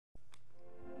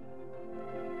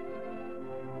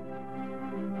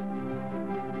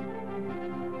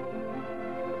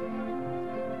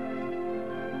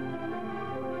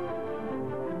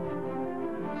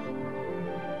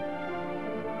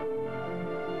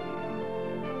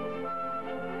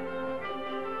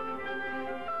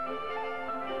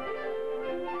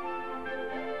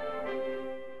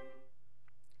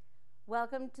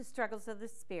Welcome to Struggles of the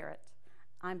Spirit.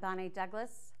 I'm Bonnie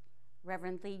Douglas,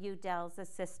 Reverend Lee Udell's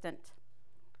assistant.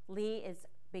 Lee is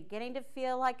beginning to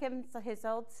feel like his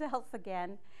old self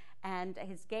again, and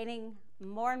he's gaining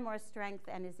more and more strength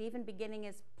and is even beginning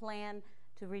his plan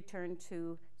to return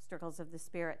to Struggles of the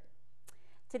Spirit.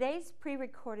 Today's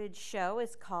pre-recorded show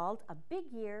is called A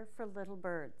Big Year for Little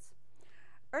Birds.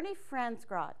 Ernie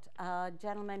Franzgrote, a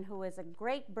gentleman who is a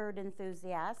great bird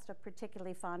enthusiast,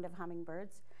 particularly fond of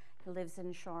hummingbirds, who lives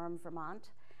in Shoreham,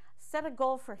 Vermont, set a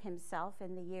goal for himself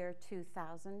in the year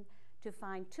 2000 to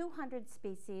find 200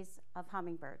 species of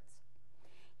hummingbirds.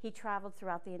 He traveled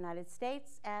throughout the United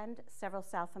States and several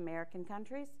South American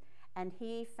countries, and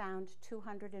he found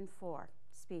 204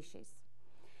 species.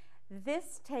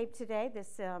 This tape today,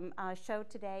 this show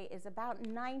today, is about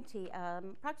 90,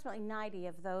 approximately 90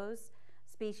 of those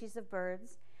species of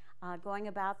birds going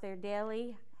about their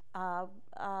daily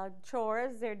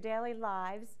chores, their daily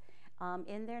lives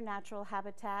in their natural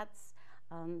habitats,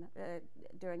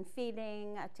 during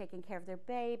feeding, taking care of their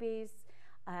babies,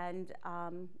 and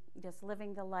just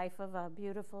living the life of a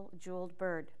beautiful jeweled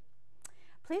bird.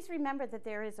 Please remember that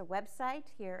there is a website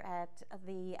here at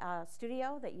the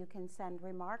studio that you can send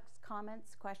remarks,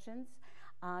 comments, questions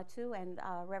to, and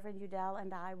Reverend Udell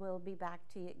and I will be back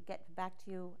to get back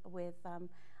to you with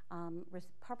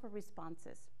proper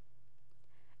responses.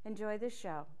 Enjoy the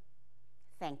show.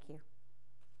 Thank you.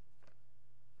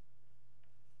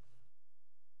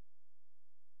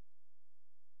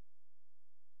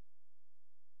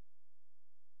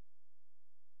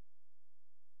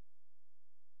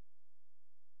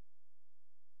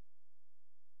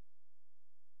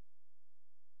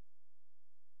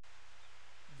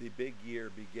 The big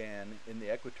year began in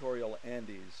the equatorial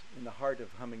Andes, in the heart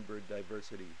of hummingbird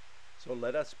diversity. So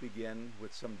let us begin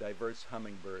with some diverse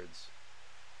hummingbirds.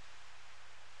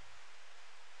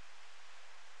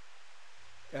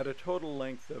 At a total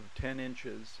length of 10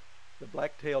 inches, the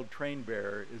black-tailed train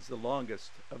bearer is the longest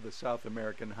of the South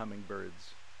American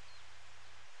hummingbirds.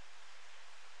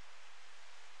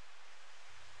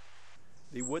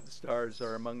 The wood stars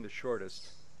are among the shortest.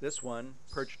 This one,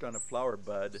 perched on a flower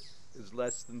bud, is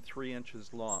less than 3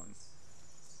 inches long.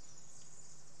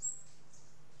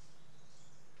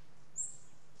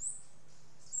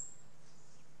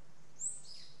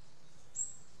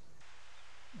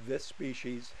 This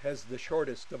species has the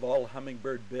shortest of all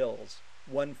hummingbird bills,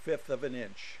 1/5 of an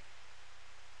inch.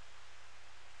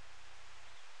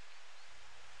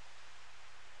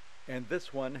 And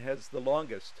this one has the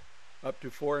longest, up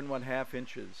to 4½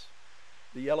 inches.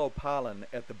 The yellow pollen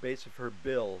at the base of her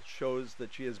bill shows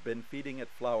that she has been feeding at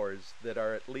flowers that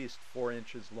are at least 4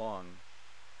 inches long.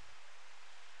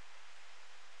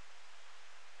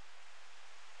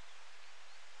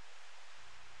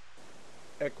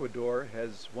 Ecuador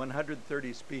has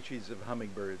 130 species of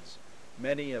hummingbirds,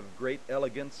 many of great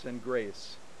elegance and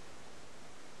grace.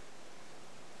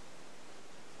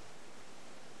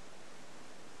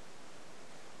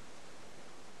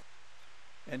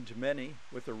 And many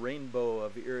with a rainbow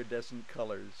of iridescent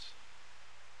colors.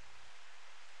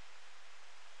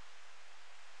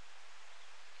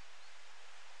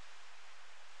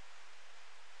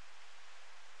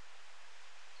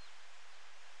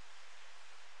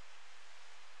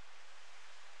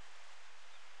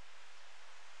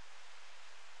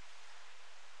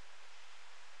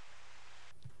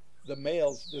 The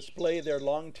males display their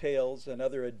long tails and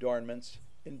other adornments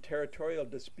in territorial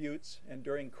disputes and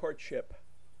during courtship.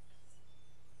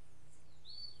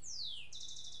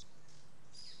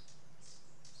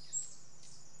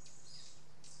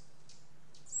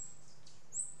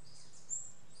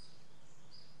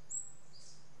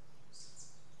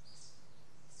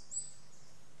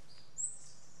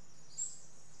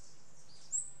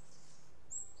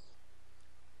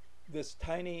 This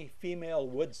tiny female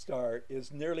wood star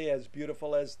is nearly as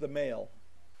beautiful as the male.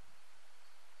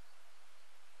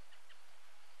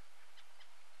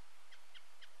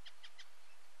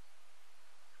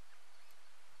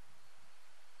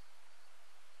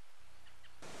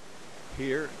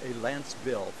 Here, a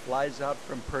lancebill flies out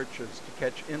from perches to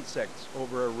catch insects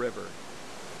over a river.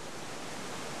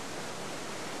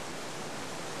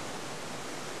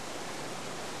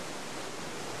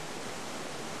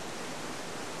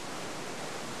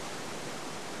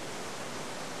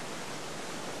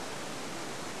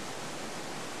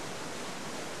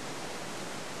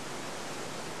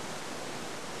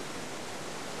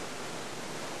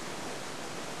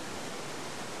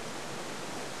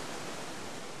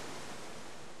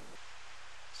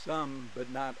 Some, but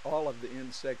not all of the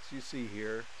insects you see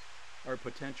here are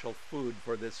potential food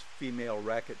for this female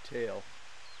racket tail.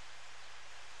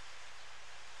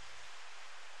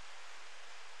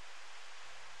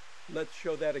 Let's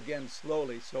show that again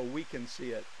slowly so we can see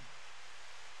it.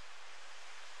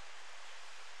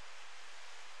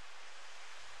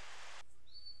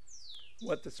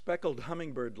 What the speckled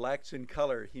hummingbird lacks in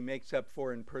color, he makes up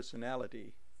for in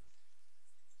personality.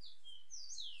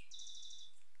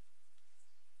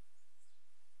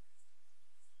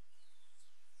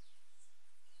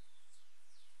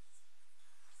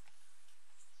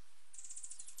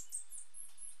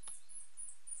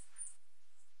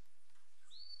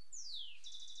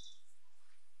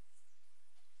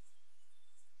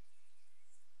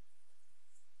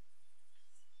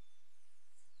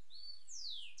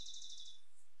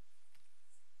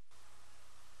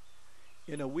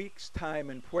 In a week's time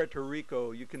in Puerto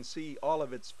Rico, you can see all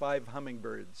of its 5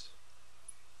 hummingbirds.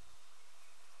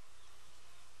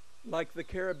 Like the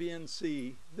Caribbean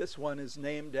Sea, this one is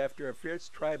named after a fierce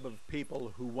tribe of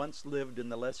people who once lived in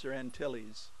the Lesser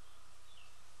Antilles.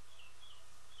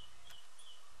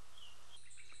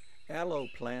 Aloe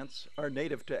plants are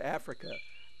native to Africa,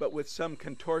 but with some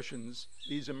contortions,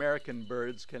 these American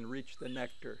birds can reach the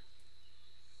nectar.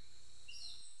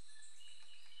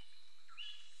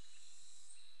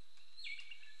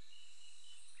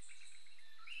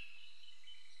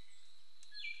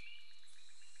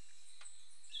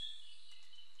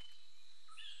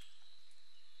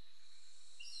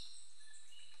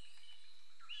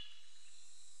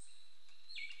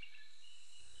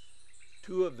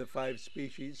 Two of the 5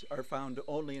 species are found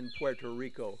only in Puerto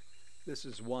Rico. This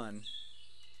is one.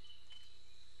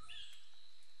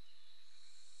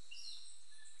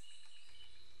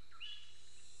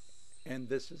 And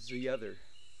this is the other.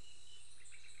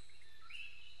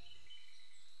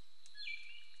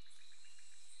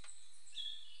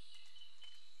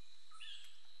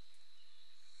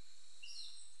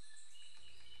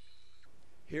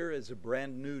 Here is a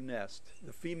brand new nest.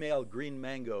 The female green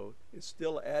mango is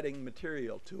still adding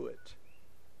material to it.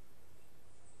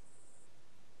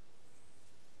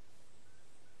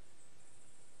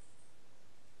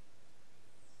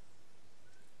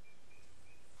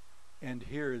 And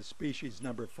here is species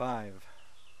number 5.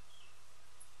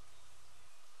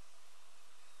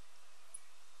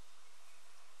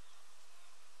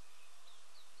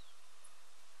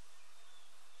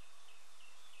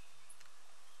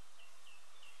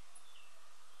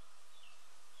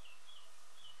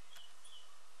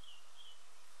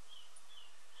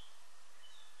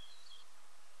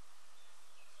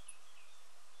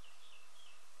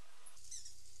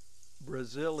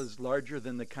 Brazil is larger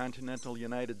than the continental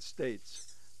United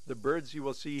States. The birds you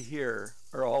will see here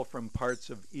are all from parts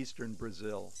of eastern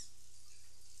Brazil.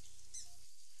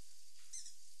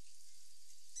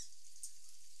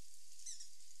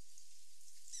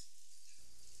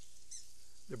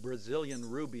 The Brazilian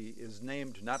ruby is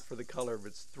named not for the color of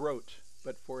its throat,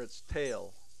 but for its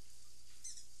tail.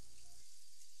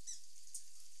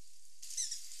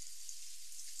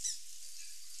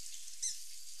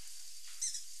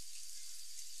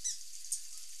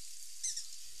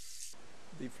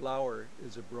 The flower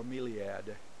is a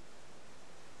bromeliad.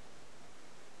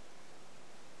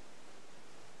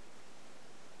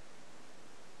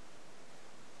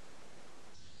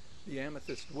 The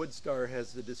amethyst woodstar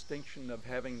has the distinction of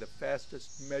having the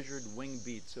fastest measured wing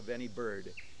beats of any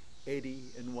bird, 80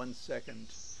 in 1 second.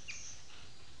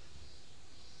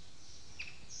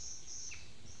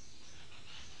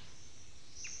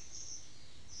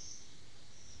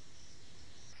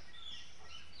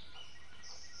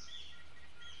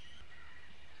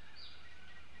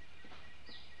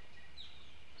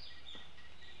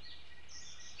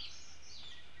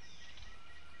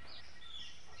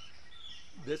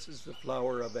 This is the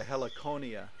flower of a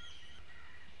heliconia.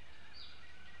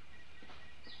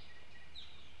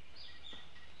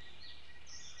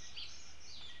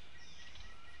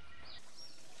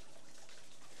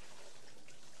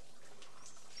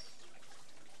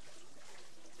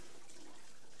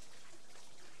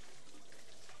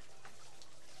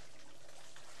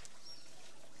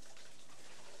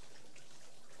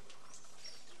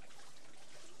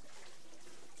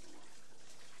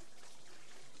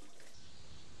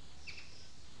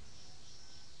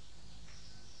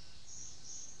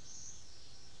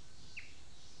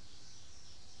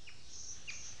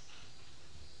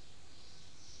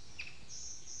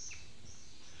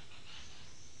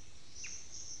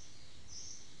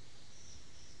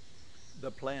 The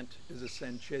plant is a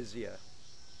Sanchesia.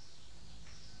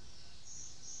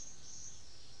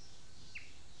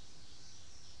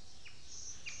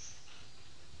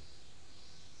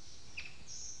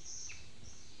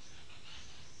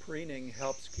 Preening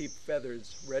helps keep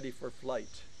feathers ready for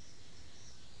flight.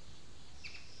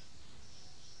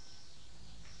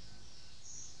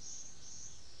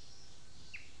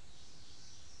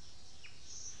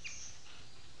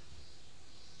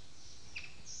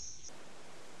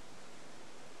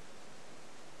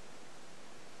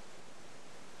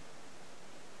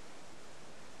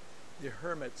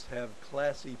 hermits have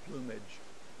classy plumage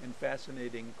and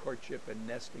fascinating courtship and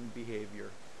nesting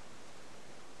behavior.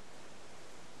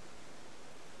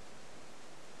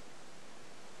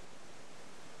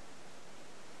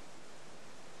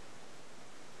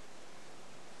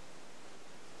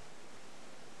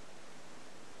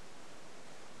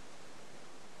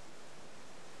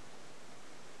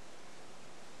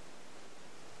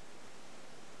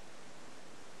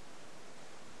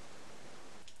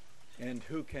 And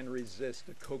who can resist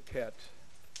a coquette?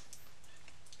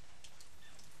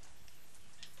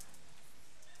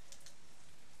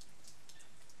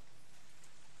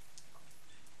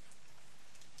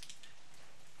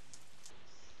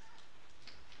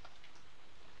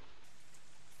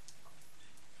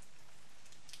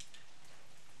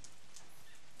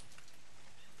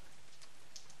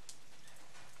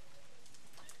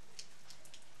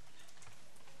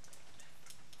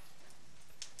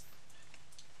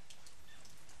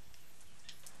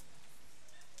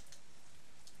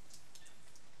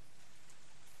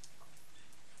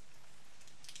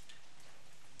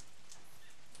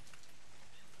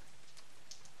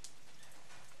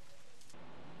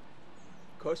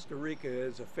 Costa Rica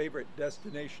is a favorite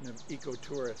destination of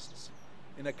ecotourists.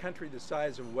 In a country the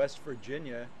size of West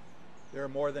Virginia, there are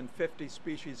more than 50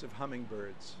 species of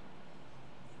hummingbirds.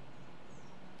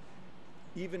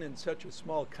 Even in such a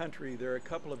small country, there are a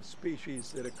couple of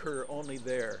species that occur only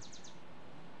there.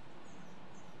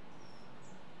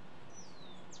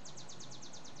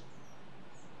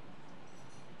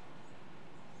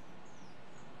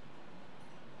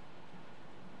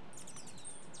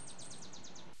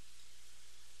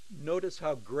 Notice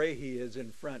how gray he is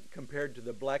in front compared to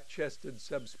the black-chested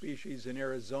subspecies in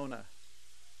Arizona.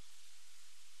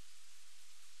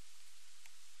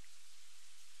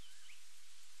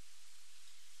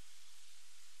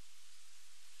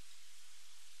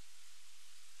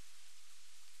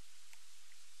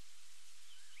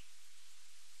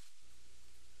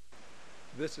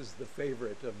 This is the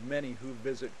favorite of many who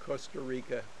visit Costa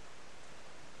Rica.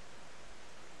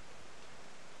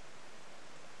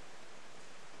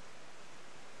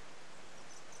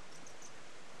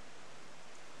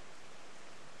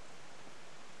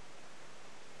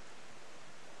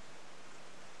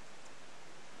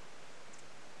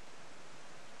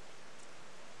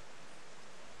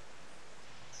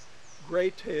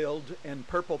 Gray-tailed and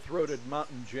purple-throated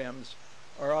mountain gems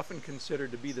are often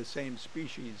considered to be the same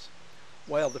species,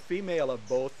 while the female of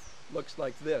both looks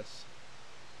like this.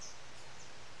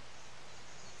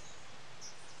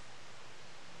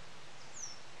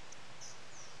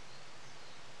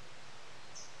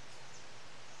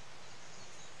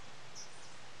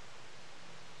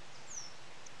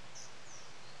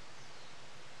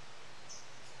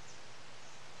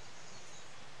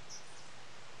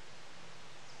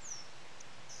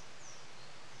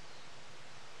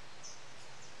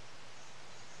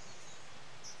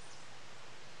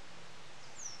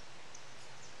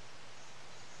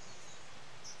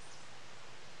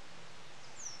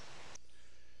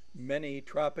 Many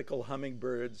tropical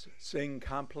hummingbirds sing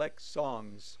complex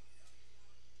songs.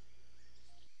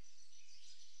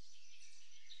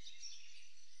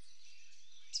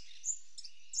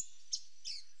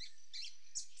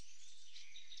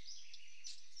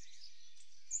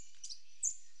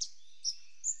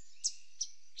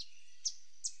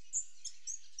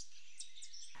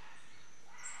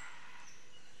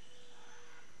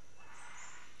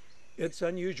 It's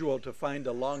unusual to find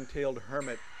a long-tailed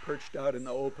hermit perched out in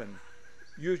the open.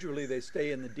 Usually they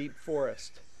stay in the deep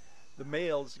forest. The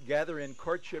males gather in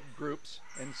courtship groups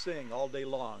and sing all day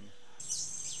long.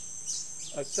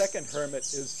 A second hermit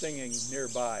is singing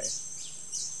nearby.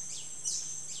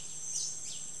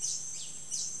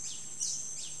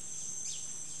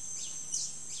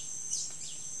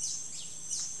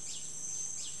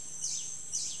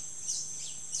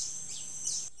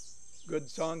 Good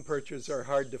song perches are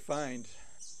hard to find.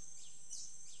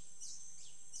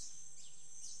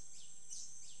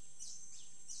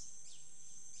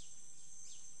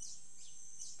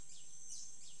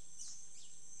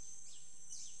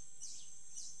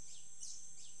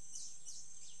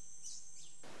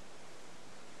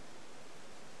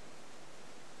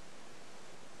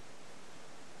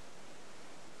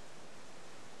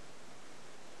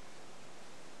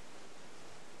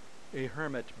 A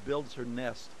hermit builds her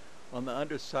nest on the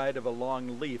underside of a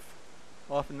long leaf,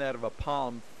 often that of a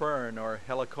palm, fern, or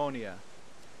heliconia.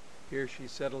 Here she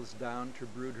settles down to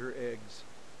brood her eggs.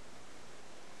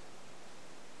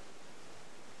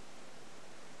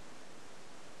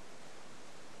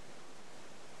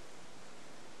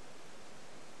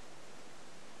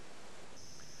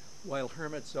 While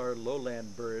hermits are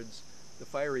lowland birds, The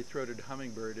fiery-throated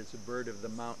hummingbird is a bird of the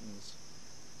mountains.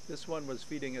 This one was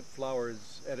feeding at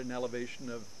flowers at an elevation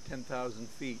of 10,000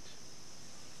 feet.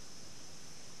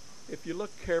 If you look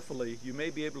carefully, you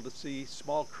may be able to see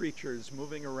small creatures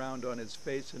moving around on his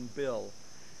face and bill.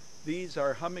 These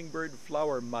are hummingbird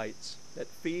flower mites that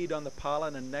feed on the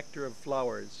pollen and nectar of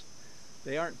flowers.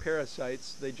 They aren't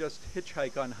parasites, they just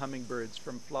hitchhike on hummingbirds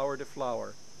from flower to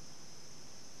flower.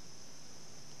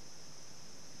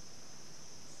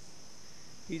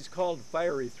 He's called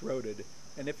fiery-throated,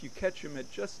 and if you catch him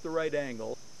at just the right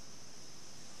angle,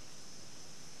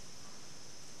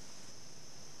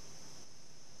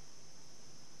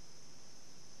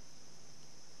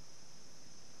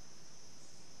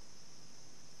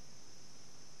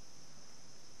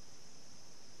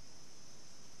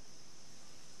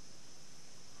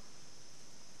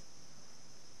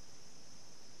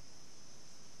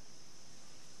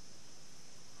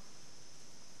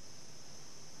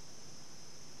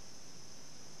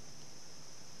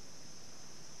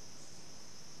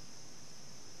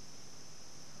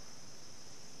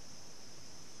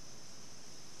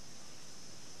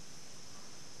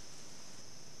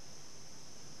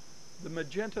 the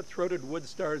magenta-throated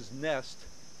woodstar's nest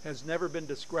has never been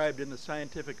described in the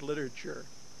scientific literature.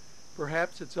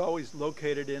 Perhaps it's always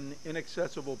located in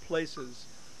inaccessible places,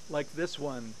 like this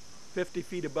one, 50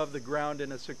 feet above the ground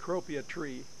in a cecropia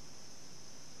tree.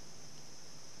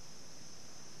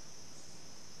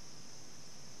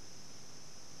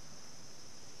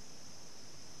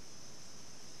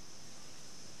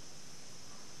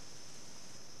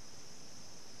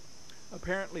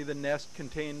 Apparently the nest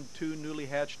contained 2 newly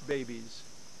hatched babies.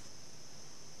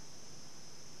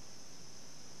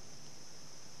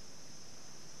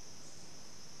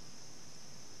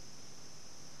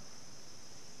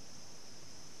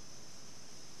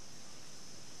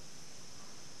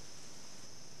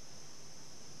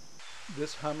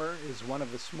 This hummer is one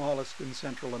of the smallest in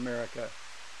Central America.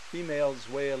 Females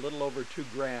weigh a little over 2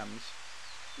 grams,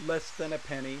 less than a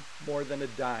penny, more than a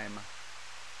dime.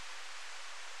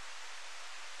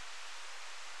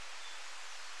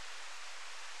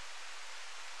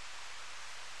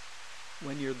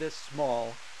 When you're this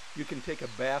small, you can take a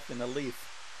bath in a leaf.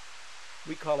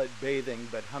 We call it bathing,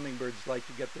 but hummingbirds like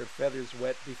to get their feathers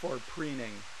wet before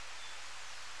preening.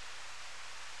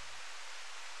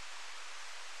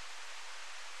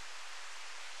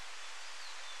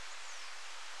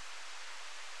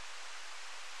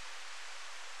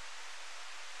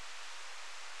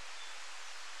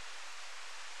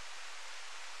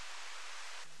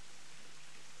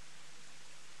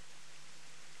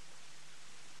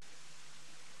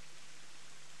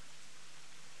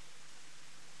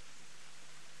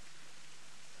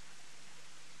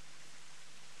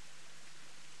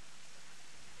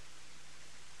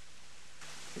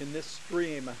 In this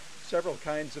stream, several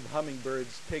kinds of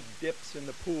hummingbirds take dips in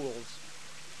the pools.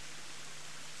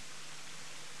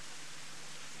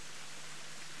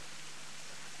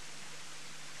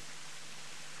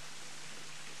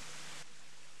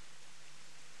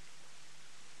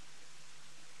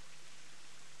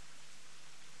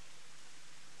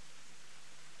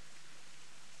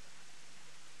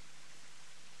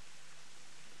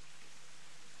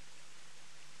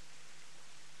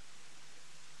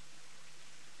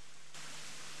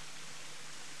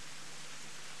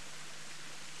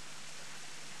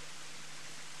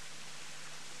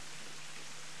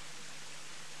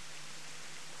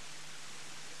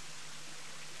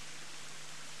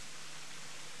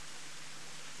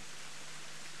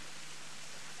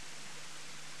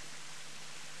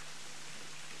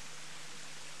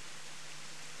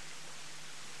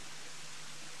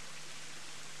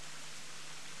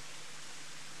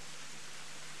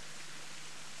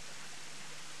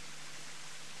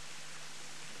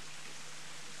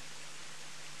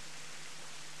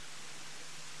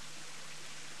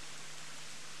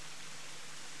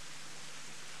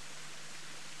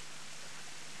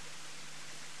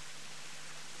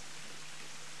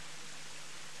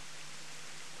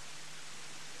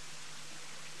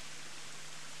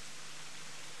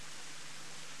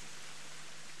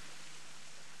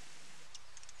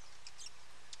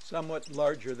 Somewhat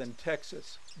larger than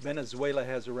Texas, Venezuela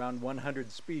has around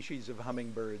 100 species of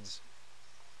hummingbirds.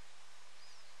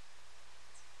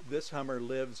 This hummer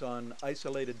lives on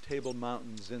isolated table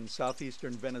mountains in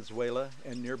southeastern Venezuela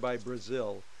and nearby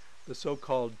Brazil, the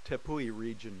so-called Tepuy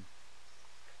region.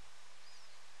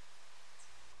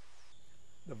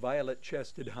 The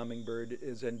violet-chested hummingbird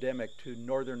is endemic to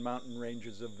northern mountain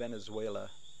ranges of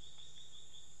Venezuela.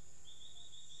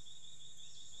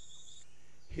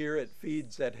 Here it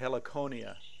feeds at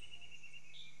heliconia.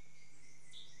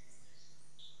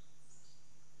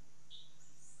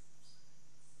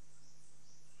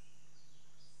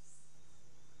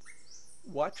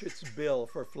 Watch its bill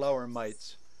for flower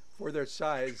mites. For their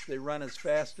size, they run as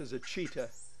fast as a cheetah.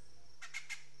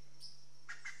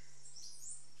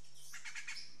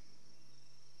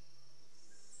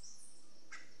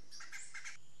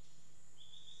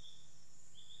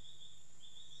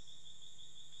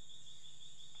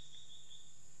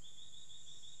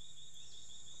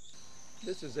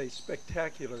 This is a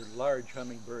spectacular large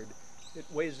hummingbird. It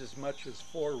weighs as much as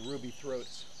 4 ruby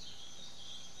throats.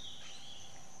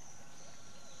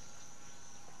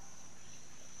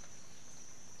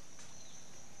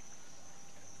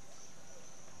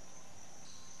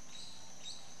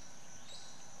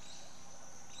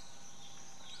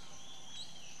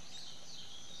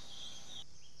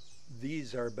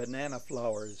 These are banana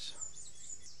flowers.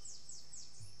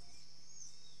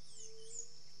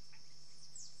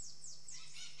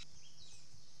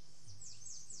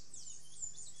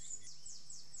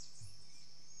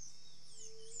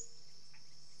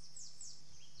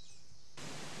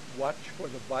 Watch for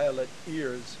the violet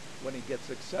ears when he gets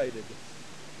excited.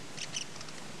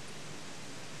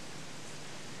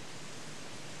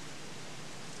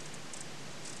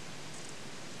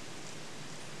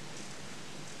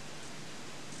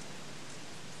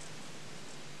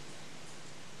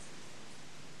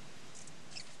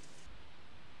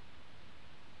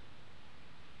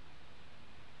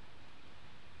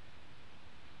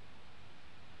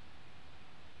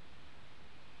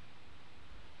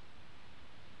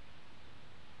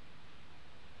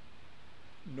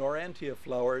 Norantia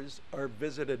flowers are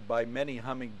visited by many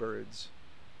hummingbirds.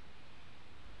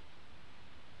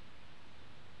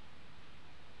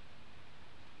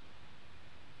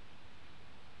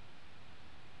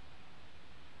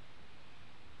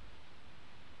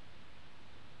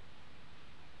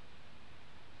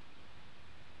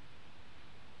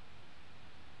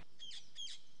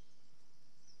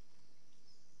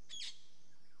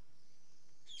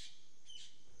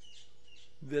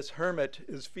 This hermit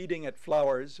is feeding at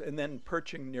flowers and then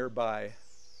perching nearby.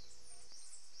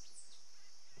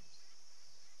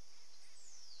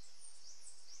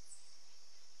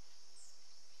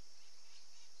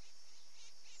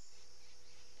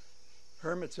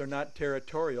 Hermits are not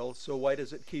territorial, so why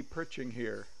does it keep perching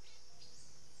here?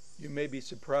 You may be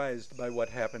surprised by what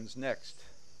happens next.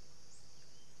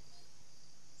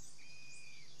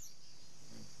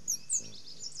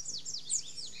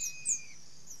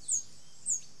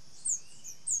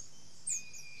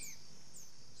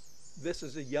 This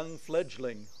is a young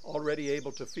fledgling, already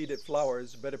able to feed at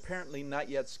flowers, but apparently not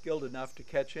yet skilled enough to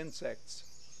catch insects.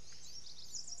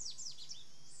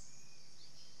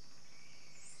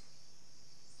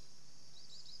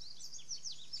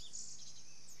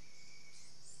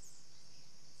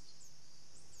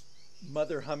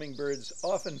 Mother hummingbirds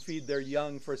often feed their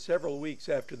young for several weeks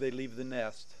after they leave the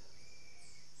nest.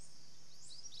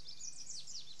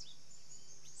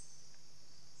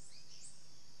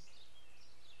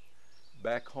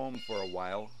 Back home for a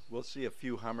while, we'll see a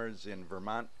few hummers in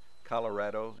Vermont,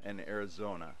 Colorado, and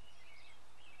Arizona.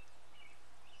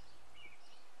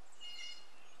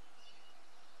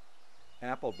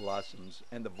 Apple blossoms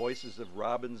and the voices of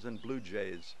robins and blue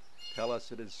jays tell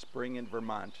us it is spring in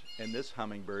Vermont, and this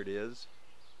hummingbird is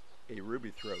a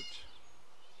ruby throat.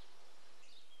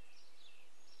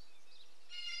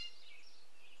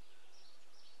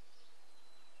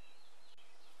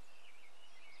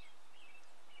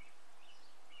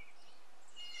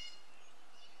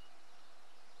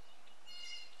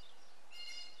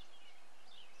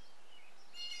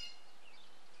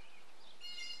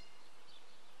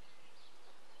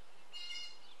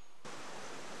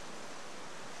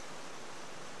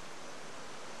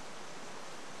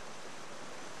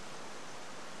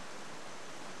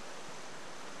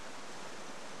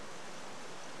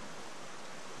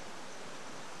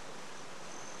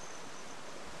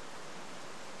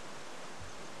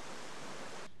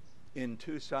 In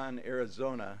Tucson,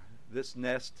 Arizona, this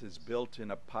nest is built in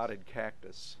a potted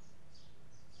cactus.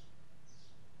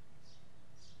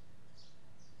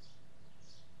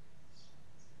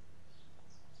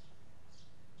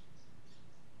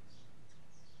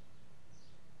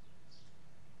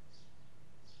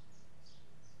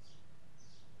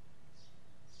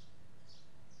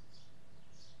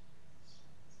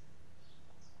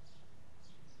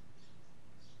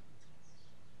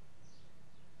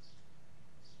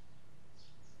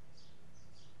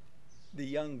 The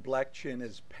young black-chin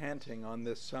is panting on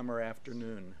this summer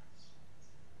afternoon.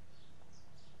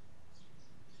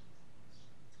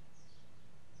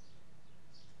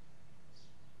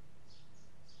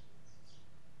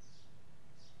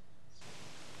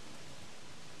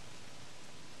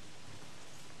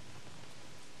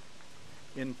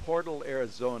 In Portal,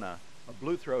 Arizona, A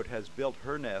bluethroat has built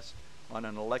her nest on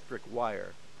an electric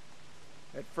wire.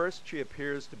 At first she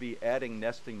appears to be adding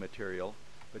nesting material,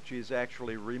 but she is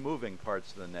actually removing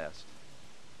parts of the nest.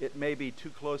 It may be too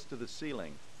close to the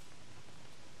ceiling.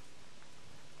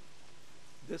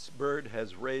 This bird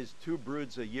has raised 2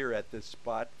 broods a year at this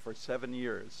spot for 7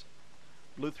 years.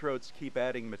 Bluethroats keep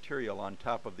adding material on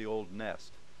top of the old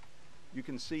nest. You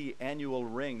can see annual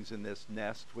rings in this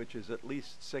nest, which is at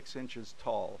least 6 inches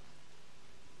tall.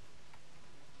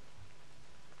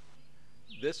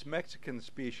 This Mexican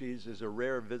species is a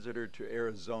rare visitor to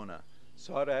Arizona,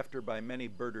 sought after by many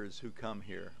birders who come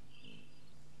here.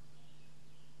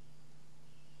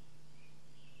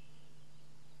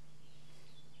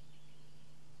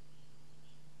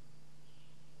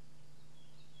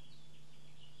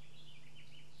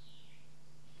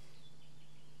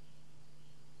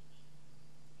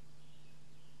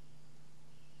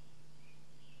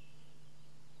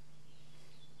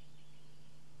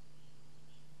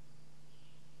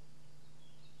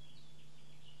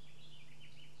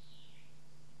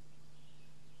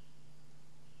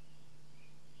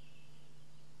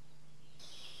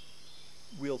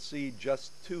 We'll see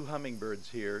just 2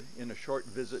 hummingbirds here in a short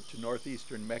visit to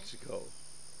northeastern Mexico.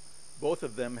 Both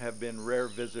of them have been rare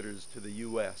visitors to the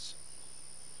U.S.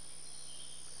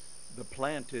 The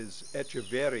plant is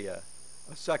Echeveria,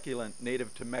 a succulent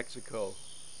native to Mexico.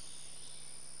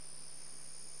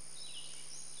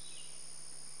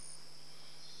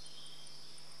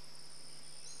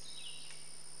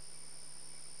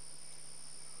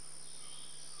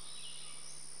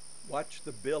 Watch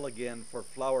the bill again for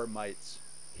flower mites,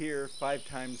 here 5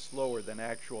 times slower than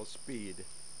actual speed.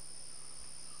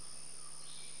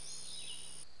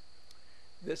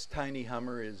 This tiny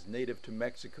hummer is native to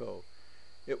Mexico.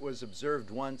 It was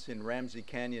observed once in Ramsey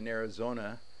Canyon,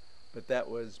 Arizona, but that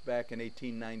was back in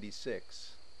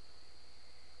 1896.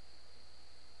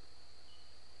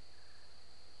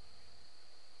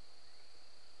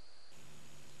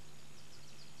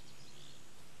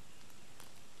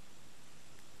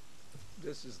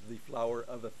 This is the flower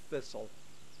of a thistle.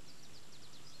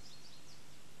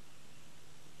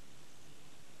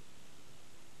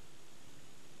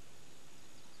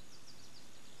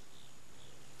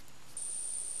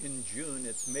 In June,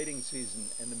 it's mating season,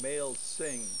 and the males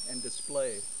sing and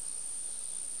display.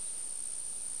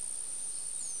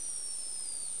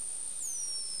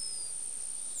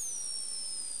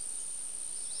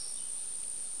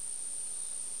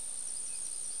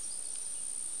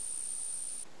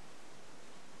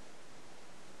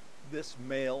 This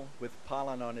male, with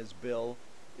pollen on his bill,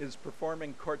 is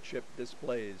performing courtship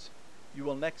displays. You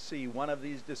will next see one of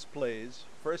these displays,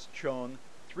 first shown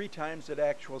 3 times at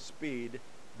actual speed,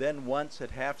 then once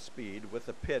at half speed with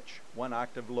a pitch 1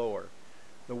 octave lower.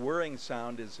 The whirring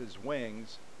sound is his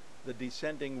wings, the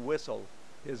descending whistle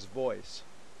his voice.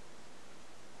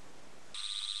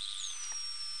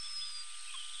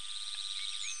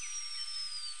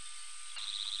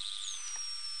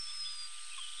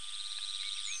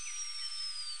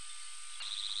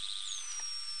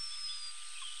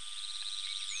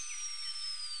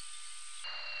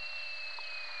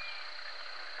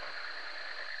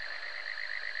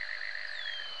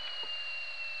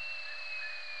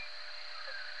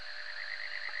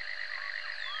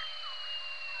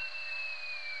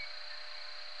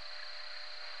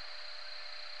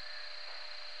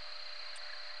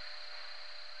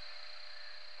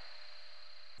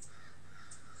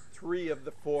 Three of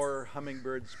the 4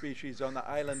 hummingbird species on the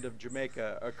island of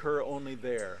Jamaica occur only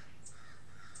there.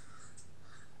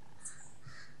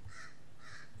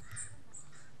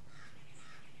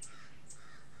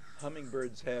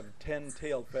 Hummingbirds have 10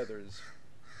 tail feathers.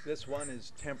 This one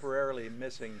is temporarily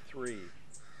missing 3.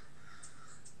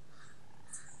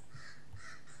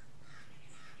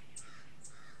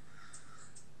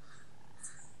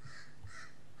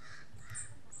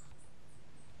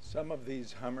 Some of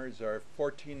these hummers are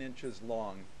 14 inches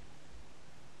long.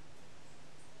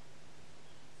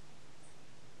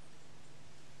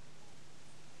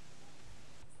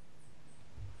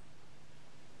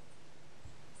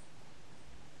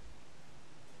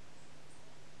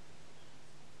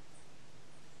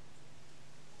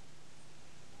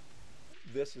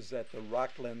 This is at the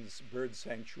Rocklands Bird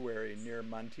Sanctuary near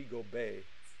Montego Bay.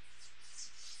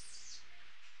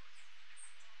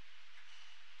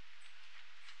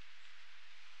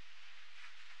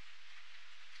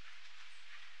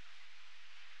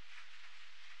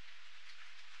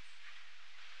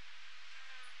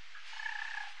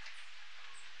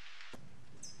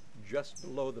 Just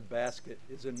below the basket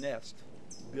is a nest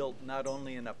built not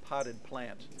only in a potted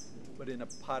plant, but in a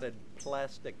potted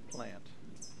plastic plant.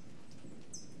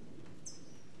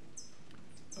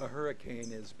 A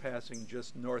hurricane is passing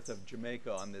just north of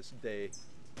Jamaica on this day.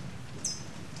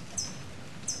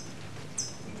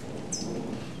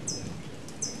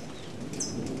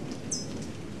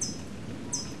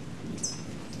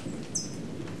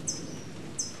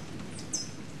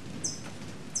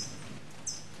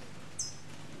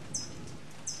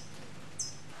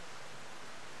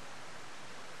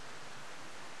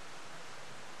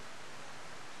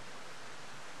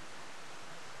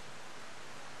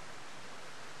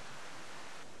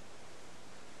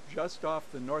 Just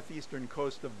off the northeastern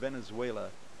coast of Venezuela,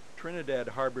 Trinidad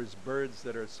harbors birds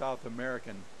that are South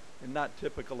American and not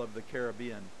typical of the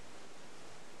Caribbean.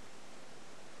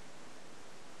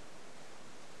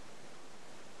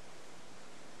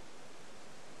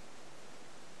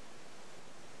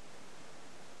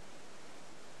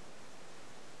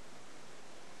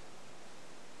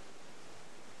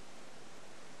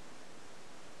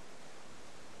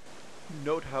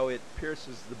 Note how it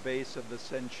pierces the base of the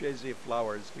Senchese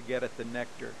flowers to get at the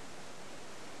nectar.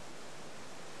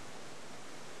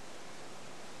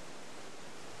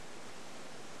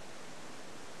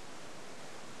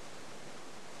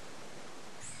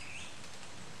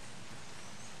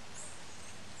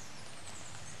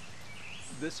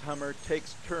 This hummer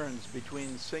takes turns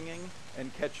between singing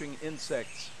and catching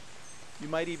insects. You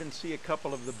might even see a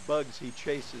couple of the bugs he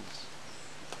chases.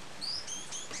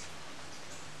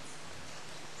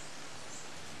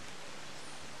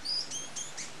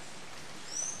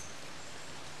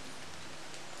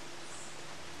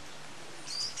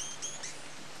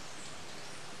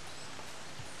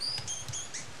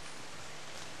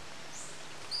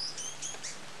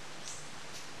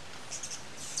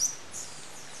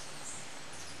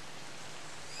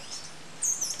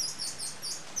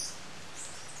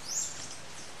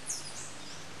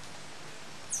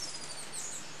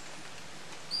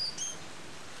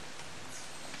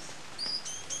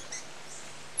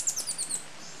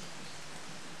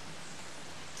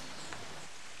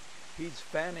 He's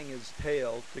fanning his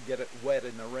tail to get it wet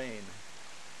in the rain.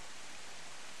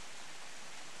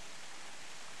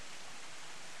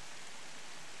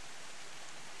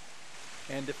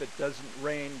 And if it doesn't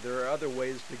rain, there are other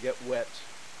ways to get wet.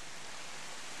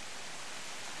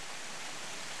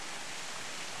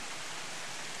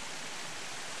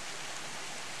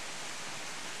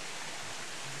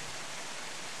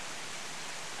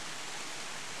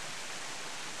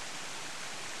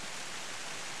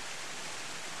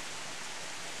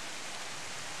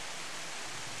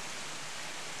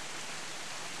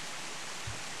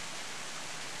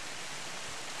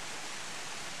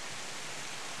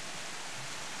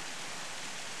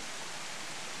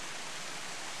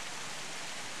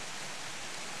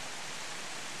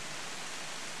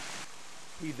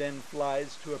 He then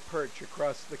flies to a perch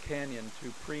across the canyon to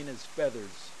preen his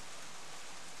feathers.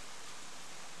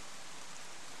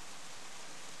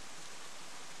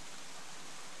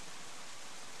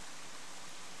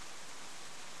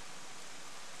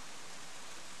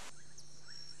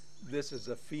 This is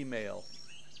a female.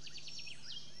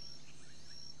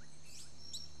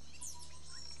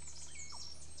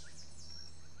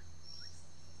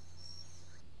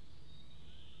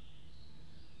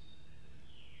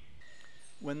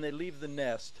 When they leave the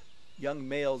nest, young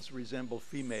males resemble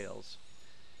females.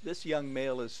 This young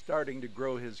male is starting to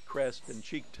grow his crest and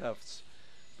cheek tufts,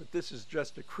 but this is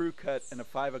just a crew cut and a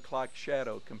 5 o'clock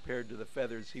shadow compared to the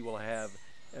feathers he will have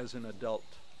as an adult.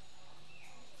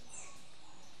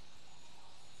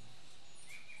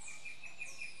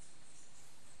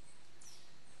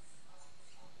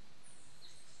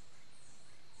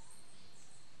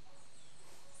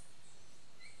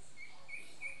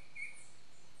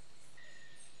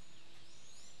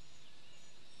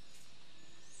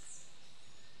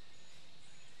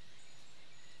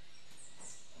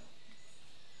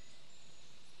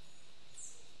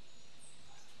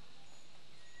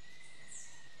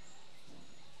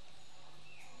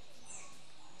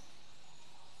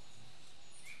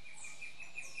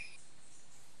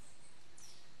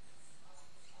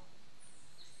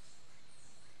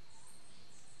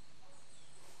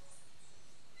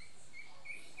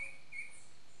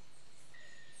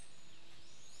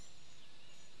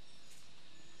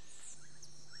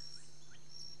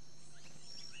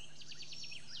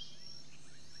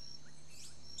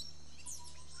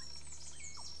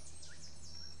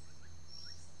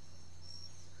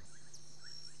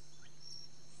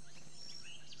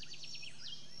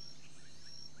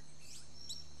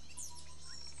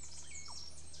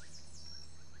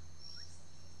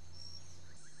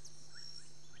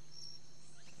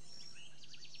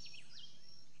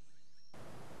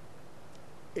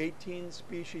 "18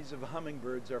 species of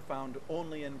hummingbirds are found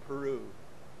only in Peru.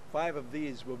 5 of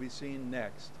these will be seen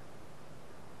next.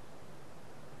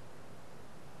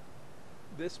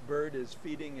 This bird is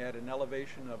feeding at an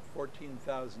elevation of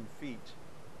 14,000 feet.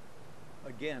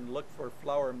 Again, look for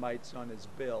flower mites on his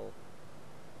bill.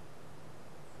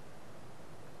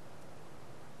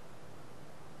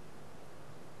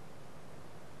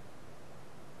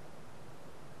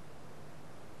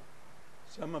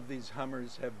 Some of these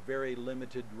hummers have very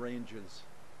limited ranges.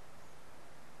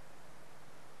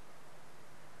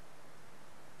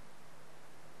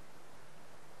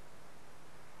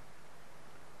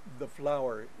 The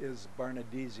flower is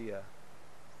Barnadesia.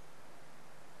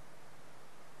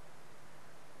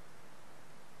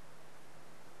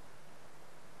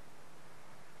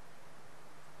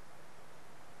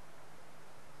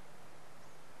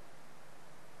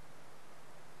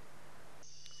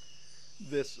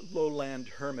 This lowland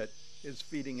hermit is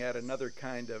feeding at another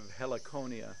kind of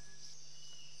heliconia.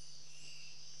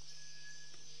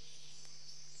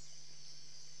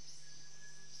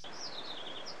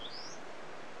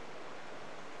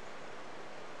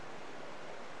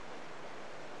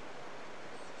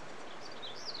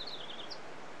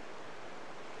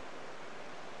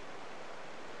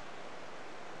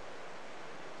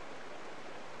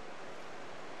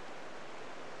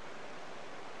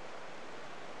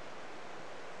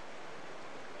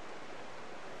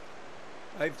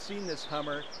 I've seen this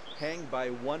hummer hang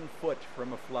by 1 foot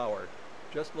from a flower,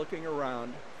 just looking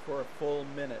around for a full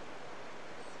minute.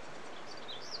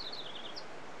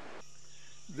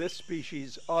 This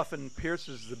species often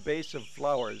pierces the base of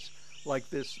flowers,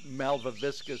 like this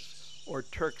malvaviscus or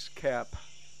Turk's cap.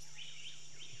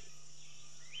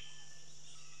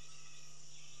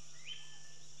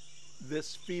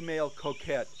 This female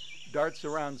coquette darts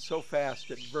around so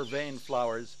fast at vervain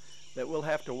flowers that we'll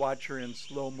have to watch her in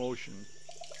slow motion.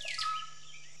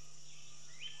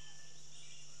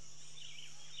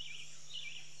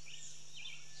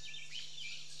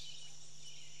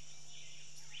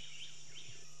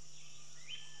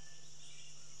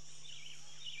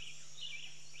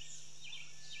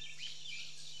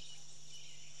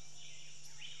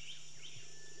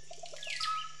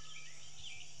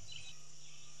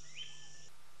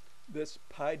 This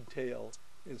pied tail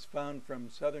is found from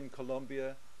southern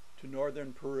Colombia to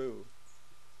northern Peru.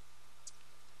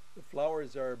 The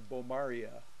flowers are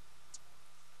Bomaria.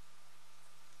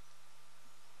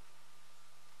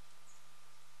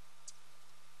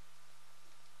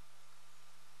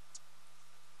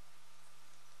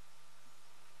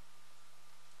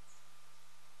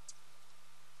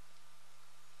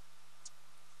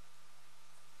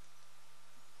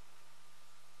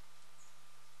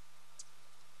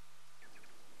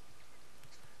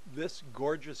 This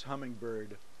gorgeous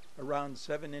hummingbird, around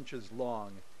 7 inches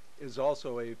long, is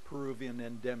also a Peruvian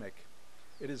endemic.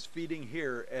 It is feeding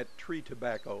here at tree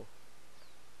tobacco.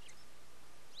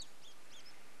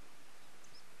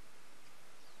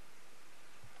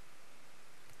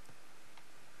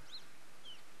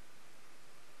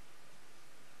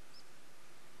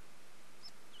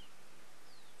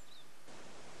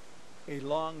 A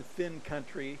long, thin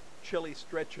country, Chile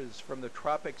stretches from the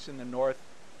tropics in the north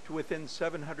to within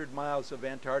 700 miles of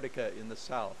Antarctica in the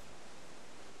south.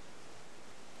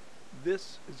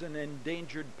 This is an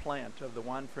endangered plant of the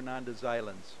Juan Fernandez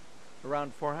Islands,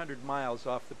 around 400 miles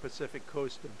off the Pacific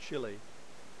coast of Chile.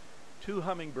 2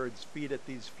 hummingbirds feed at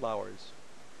these flowers.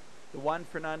 The Juan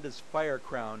Fernandez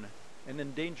firecrown, an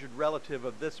endangered relative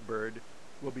of this bird,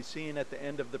 will be seen at the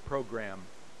end of the program.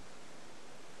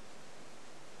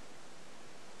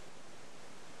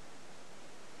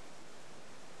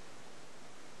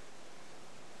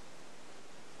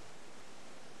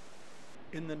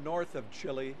 In the north of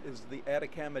Chile is the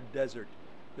Atacama Desert,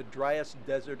 the driest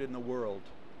desert in the world.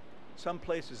 Some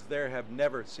places there have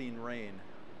never seen rain.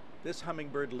 This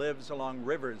hummingbird lives along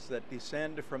rivers that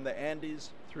descend from the Andes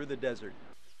through the desert.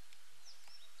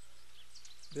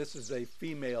 This is a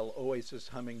female oasis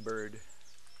hummingbird.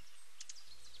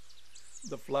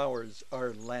 The flowers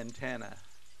are lantana.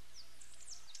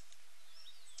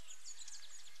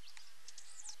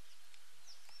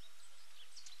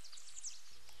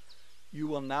 You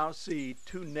will now see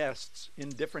 2 nests in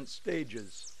different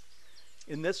stages.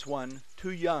 In this one,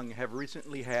 2 young have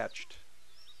recently hatched.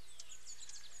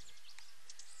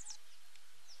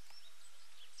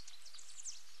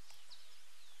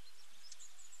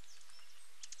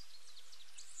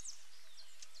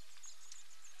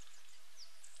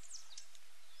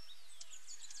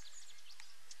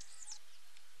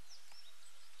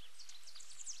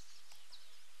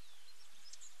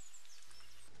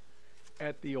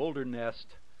 At the older nest,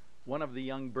 one of the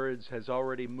young birds has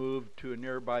already moved to a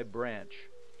nearby branch.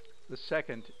 The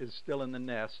second is still in the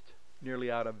nest,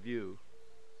 nearly out of view.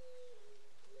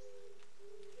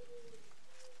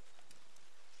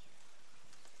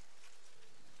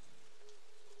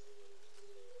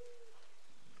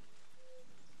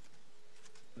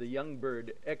 The young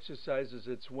bird exercises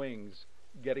its wings,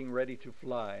 getting ready to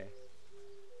fly.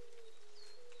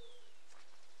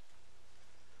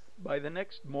 By the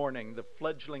next morning, the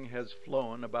fledgling has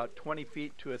flown about 20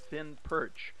 feet to a thin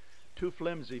perch, too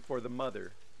flimsy for the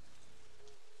mother.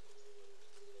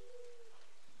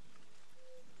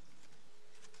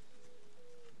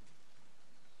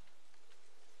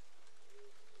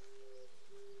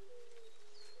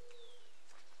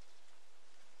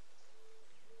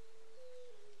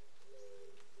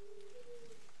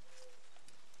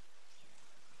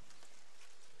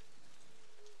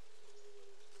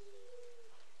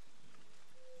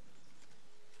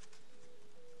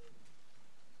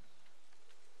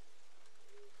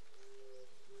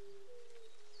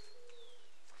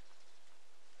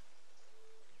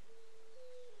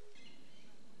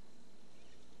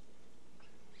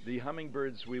 The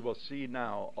hummingbirds we will see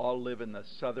now all live in the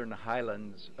southern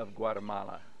highlands of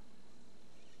Guatemala.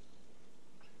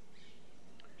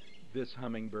 This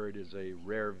hummingbird is a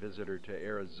rare visitor to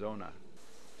Arizona.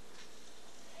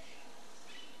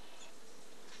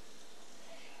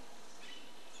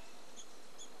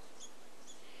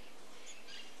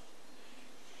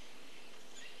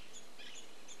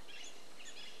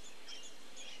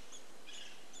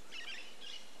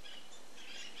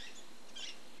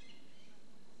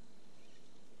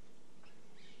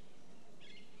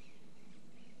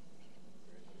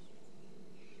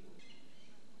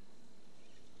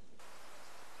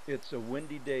 It's a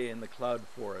windy day in the cloud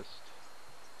forest.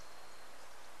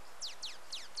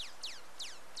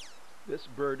 This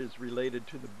bird is related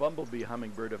to the bumblebee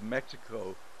hummingbird of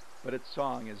Mexico, but its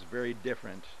song is very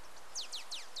different.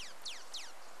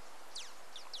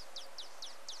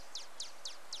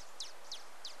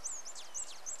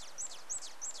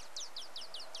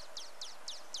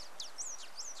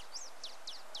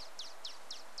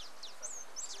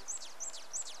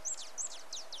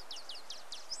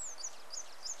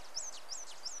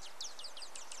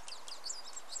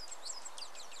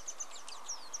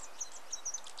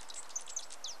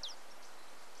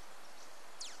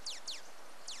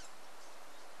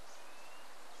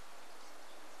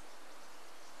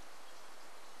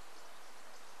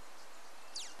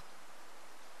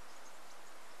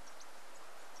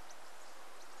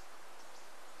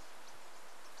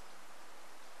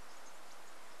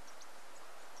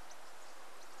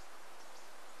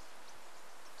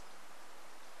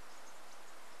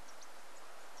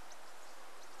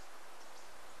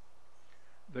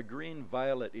 The green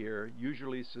violet ear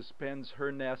usually suspends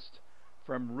her nest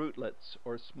from rootlets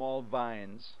or small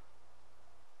vines.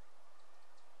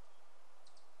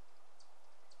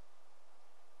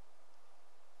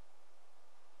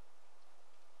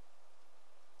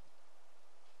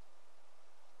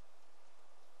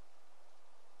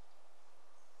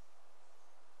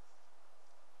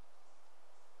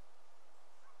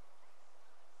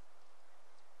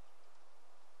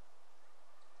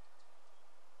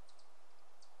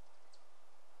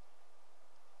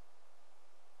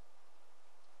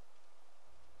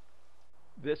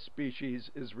 This species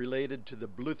is related to the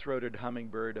blue-throated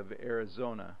hummingbird of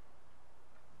Arizona.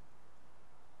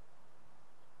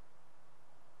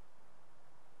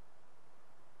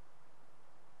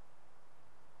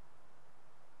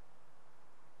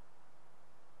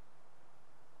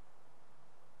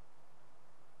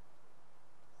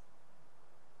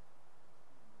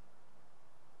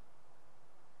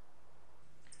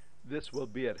 This will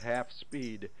be at half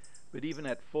speed, but even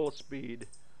at full speed,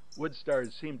 wood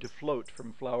stars seem to float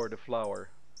from flower to flower.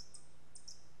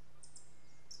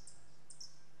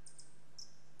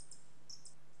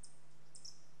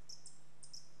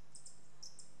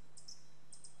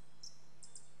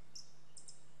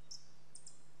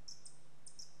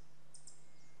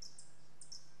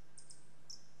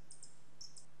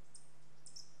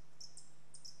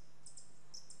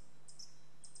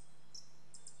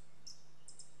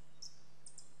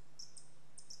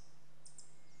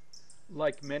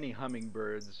 Like many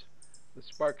hummingbirds, the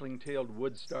sparkling-tailed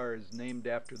wood star is named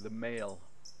after the male.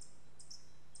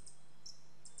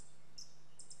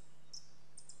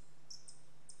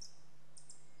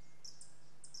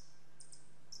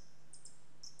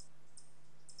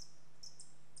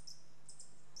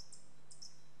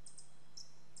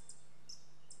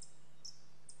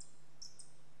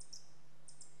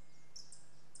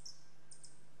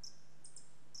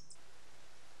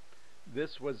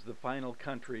 This was the final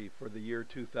country for the year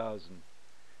 2000.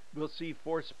 We'll see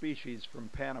 4 species from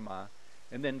Panama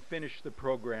and then finish the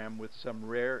program with some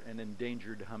rare and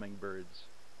endangered hummingbirds.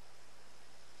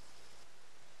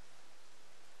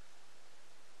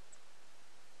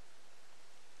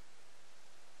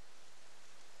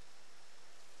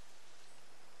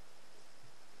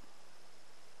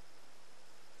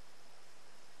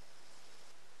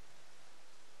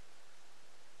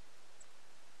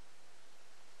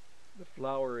 The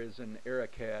flower is an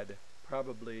ericad,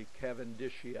 probably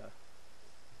Cavendishia.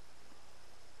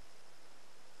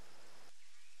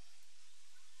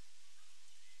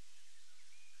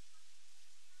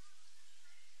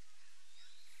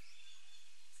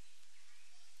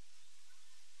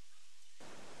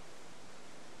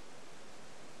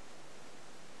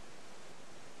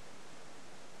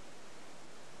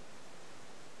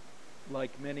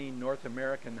 Like many North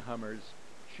American hummers,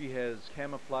 she has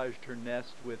camouflaged her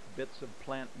nest with bits of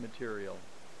plant material.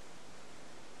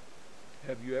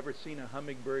 Have you ever seen a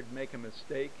hummingbird make a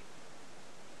mistake?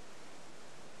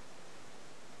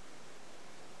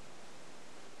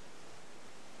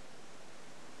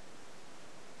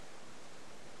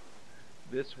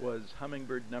 This was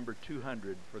hummingbird number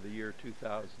 200 for the year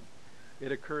 2000.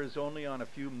 It occurs only on a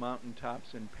few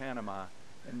mountaintops in Panama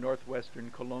and northwestern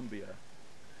Colombia.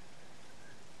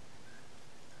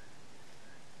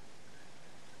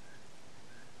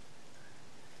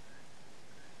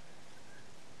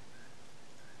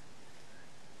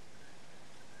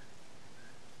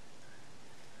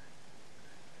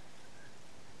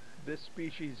 This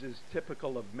species is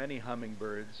typical of many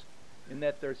hummingbirds in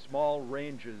that their small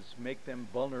ranges make them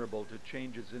vulnerable to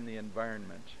changes in the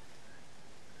environment.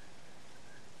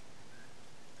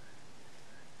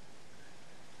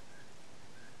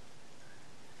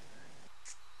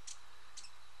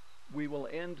 We will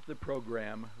end the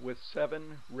program with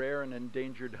 7 rare and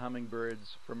endangered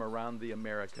hummingbirds from around the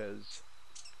Americas.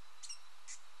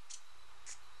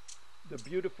 The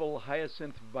beautiful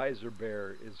hyacinth visor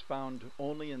bear is found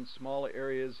only in small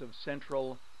areas of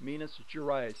central Minas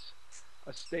Gerais,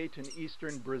 a state in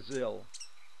eastern Brazil.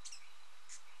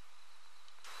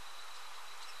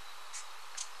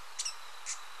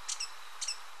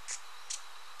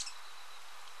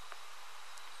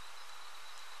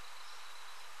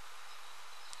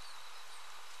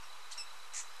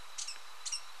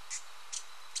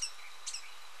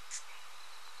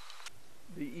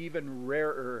 The even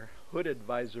rarer hooded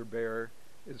visor bear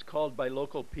is called by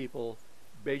local people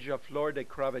Beija-Flor de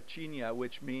Cravachinha,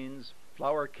 which means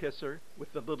flower kisser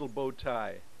with the little bow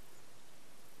tie.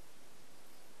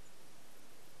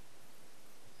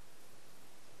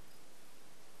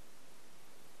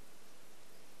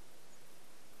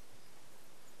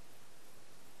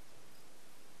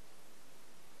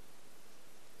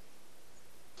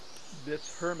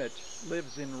 This hermit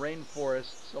lives in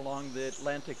rainforests along the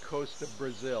Atlantic coast of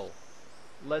Brazil.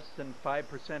 Less than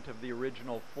 5% of the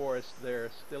original forest there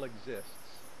still exists.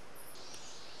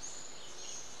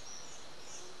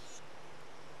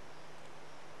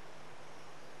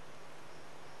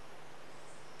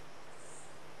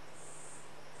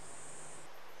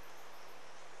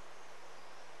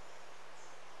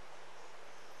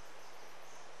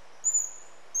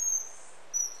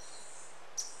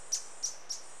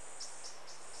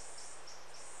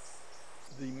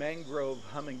 The mangrove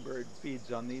hummingbird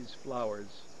feeds on these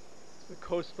flowers. The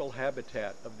coastal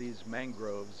habitat of these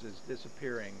mangroves is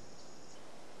disappearing.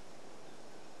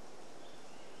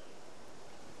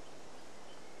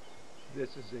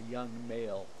 This is a young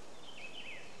male.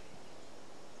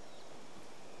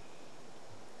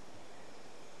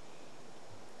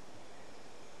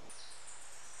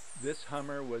 This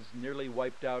hummer was nearly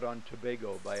wiped out on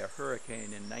Tobago by a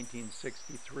hurricane in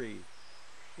 1963.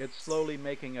 It's slowly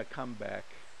making a comeback.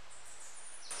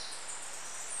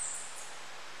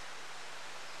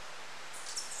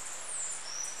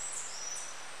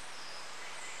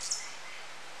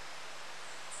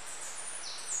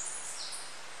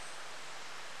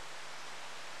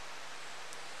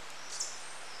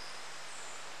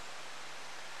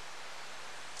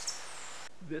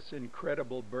 This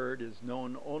incredible bird is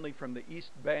known only from the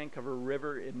east bank of a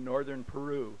river in northern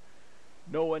Peru.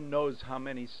 No one knows how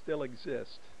many still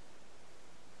exist.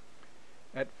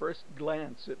 At first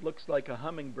glance, it looks like a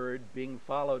hummingbird being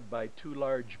followed by 2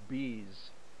 large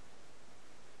bees.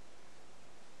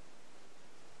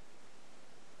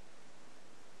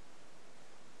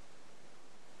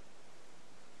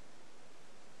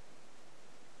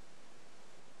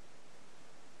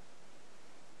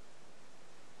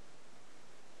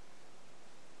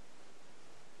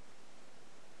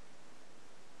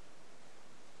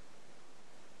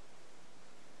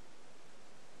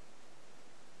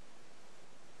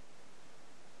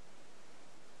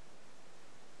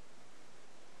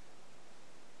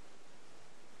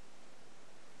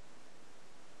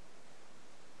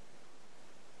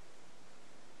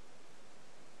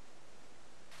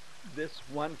 This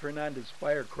Juan Fernandez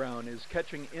firecrown is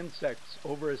catching insects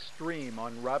over a stream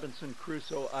on Robinson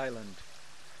Crusoe Island.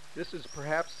 This is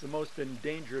perhaps the most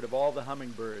endangered of all the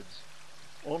hummingbirds.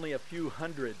 Only a few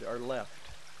hundred are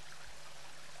left.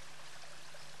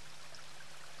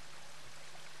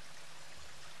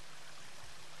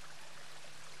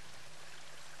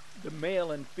 The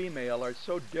male and female are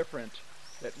so different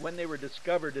that when they were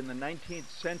discovered in the 19th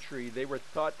century, they were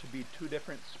thought to be two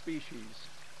different species.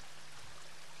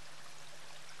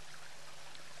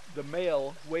 The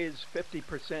male weighs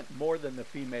 50% more than the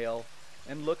female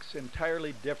and looks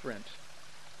entirely different.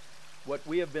 What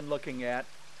we have been looking at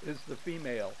is the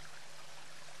female.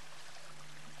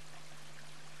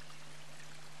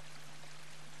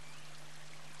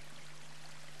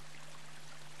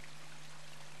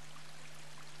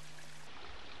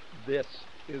 This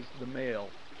is the male.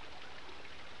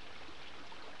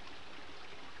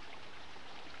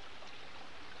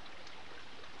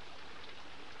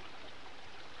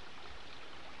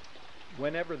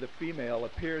 Whenever the female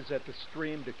appears at the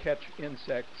stream to catch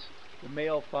insects, the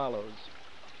male follows.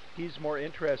 He's more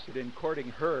interested in courting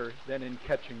her than in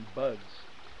catching bugs.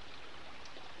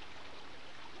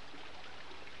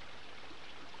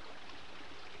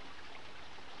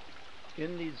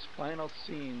 In these final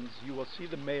scenes, you will see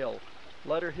the male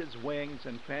flutter his wings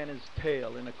and fan his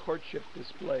tail in a courtship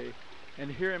display,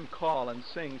 and hear him call and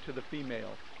sing to the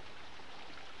female.